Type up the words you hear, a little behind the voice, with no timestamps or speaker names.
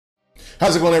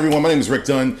How's it going, everyone? My name is Rick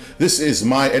Dunn. This is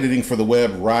my editing for the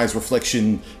web Rise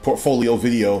Reflection portfolio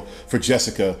video for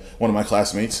Jessica, one of my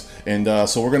classmates. And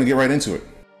so we're going to get right into it.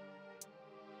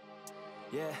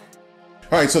 Yeah.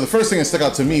 All right, so the first thing that stuck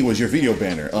out to me was your video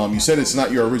banner. You said it's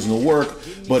not your original work,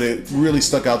 but it really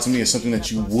stuck out to me as something that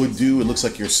you would do. It looks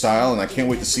like your style, and I can't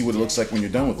wait to see what it looks like when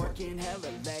you're done with it.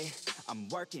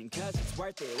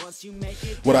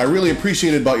 What I really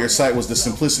appreciated about your site was the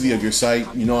simplicity of your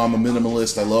site. You know, I'm a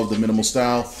minimalist. I love the minimal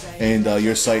style, and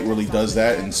your site really does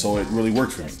that, and so it really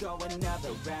worked for me.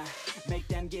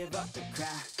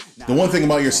 The one thing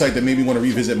about your site that made me want to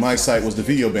revisit my site was the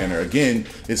video banner. Again,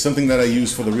 it's something that I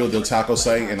use for the Real Deal Taco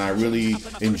site, and I really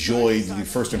enjoyed the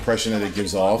first impression that it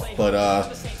gives off, but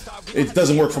it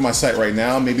doesn't work for my site right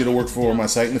now. Maybe it'll work for my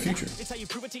site in the future.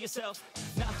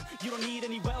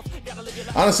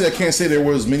 Honestly, I can't say there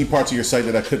was many parts of your site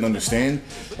that I couldn't understand.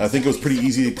 I think it was pretty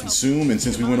easy to consume, and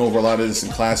since we went over a lot of this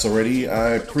in class already,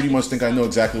 I pretty much think I know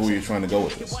exactly where you're trying to go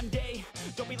with this.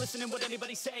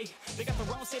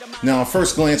 Now, at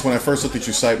first glance, when I first looked at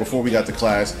your site before we got to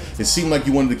class, it seemed like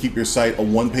you wanted to keep your site a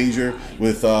one-pager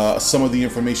with some of the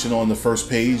information on the first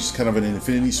page, kind of an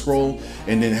infinity scroll,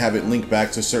 and then have it link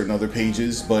back to certain other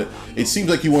pages. But it seems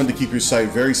like you wanted to keep your site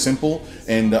very simple,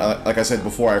 and like I said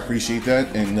before, I appreciate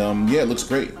that, and yeah, it looks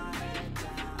great.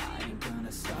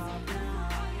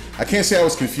 I can't say I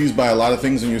was confused by a lot of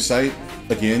things on your site.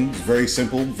 Again, it's very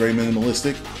simple, very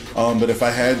minimalistic. But if I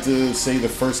had to say the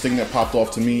first thing that popped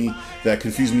off to me that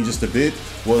confused me just a bit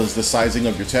was the sizing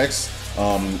of your text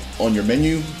on your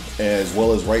menu, as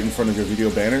well as right in front of your video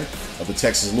banner. The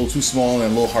text is a little too small and a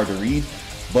little hard to read.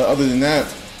 But other than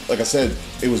that, like I said,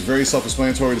 it was very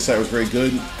self-explanatory. The site was very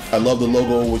good. I love the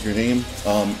logo with your name.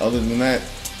 Other than that,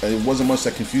 it wasn't much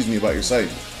that confused me about your site.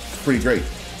 It's pretty great.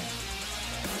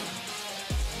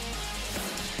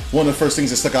 One of the first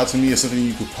things that stuck out to me is something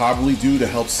you could probably do to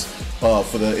help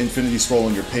for the infinity scroll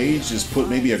on your page is put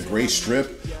maybe a gray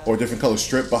strip or a different color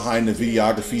strip behind the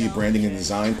videography, branding, and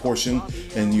design portion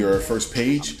in your first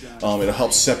page. It'll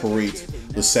help separate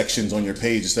the sections on your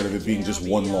page instead of it being just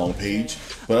one long page.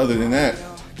 But other than that,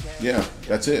 yeah,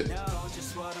 that's it.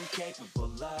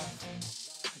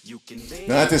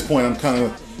 Now at this point, I'm kind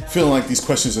of feeling like these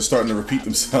questions are starting to repeat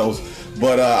themselves.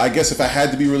 But I guess if I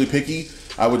had to be really picky,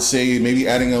 I would say maybe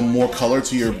adding a more color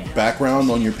to your background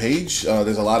on your page.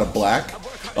 There's a lot of black,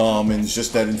 and it's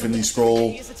just that infinity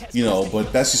scroll, you know,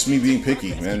 but that's just me being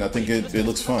picky, man. I think it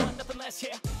looks fun.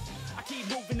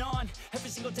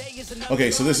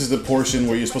 Okay, so this is the portion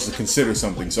where you're supposed to consider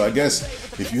something. So I guess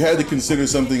if you had to consider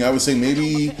something, I would say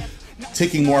maybe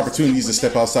taking more opportunities to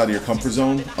step outside of your comfort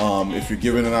zone. If you're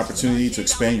given an opportunity to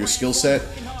expand your skill set,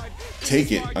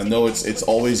 take it. I know it's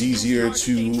always easier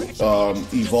to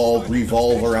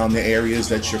revolve around the areas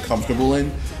that you're comfortable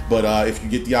in, but if you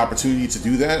get the opportunity to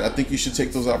do that, I think you should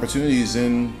take those opportunities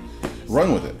and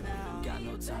run with it.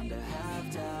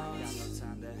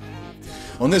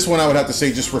 On this one, I would have to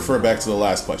say just refer back to the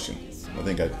last question. I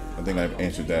think I've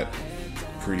answered that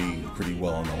pretty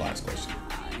well on the last question.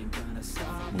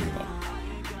 Moving on.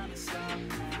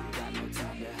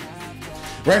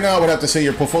 Right now, I would have to say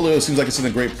your portfolio seems like it's in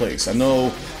a great place. I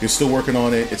know you're still working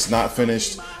on it. It's not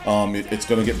finished. It's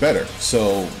going to get better.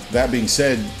 So that being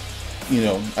said, you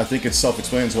know, I think it's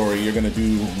self-explanatory. You're going to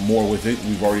do more with it.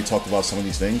 We've already talked about some of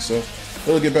these things, so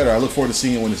it'll get better. I look forward to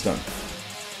seeing it when it's done.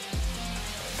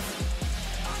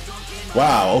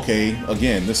 Wow. Okay.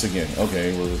 Again.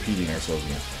 Okay. We're repeating ourselves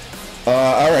again.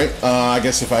 All right. I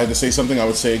guess if I had to say something, I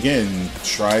would say again,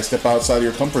 step outside of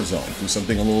your comfort zone. Do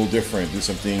something a little different. Do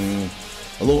something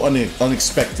a little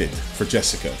unexpected for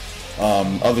Jessica.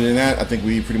 Other than that, I think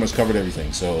we pretty much covered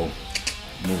everything, so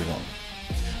moving on.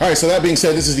 All right, so that being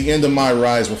said, this is the end of my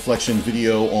Rise Reflection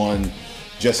video on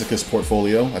Jessica's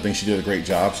portfolio. I think she did a great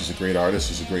job. She's a great artist.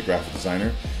 She's a great graphic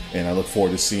designer, and I look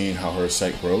forward to seeing how her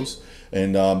site grows.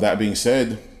 And that being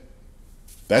said,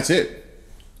 that's it.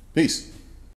 Peace.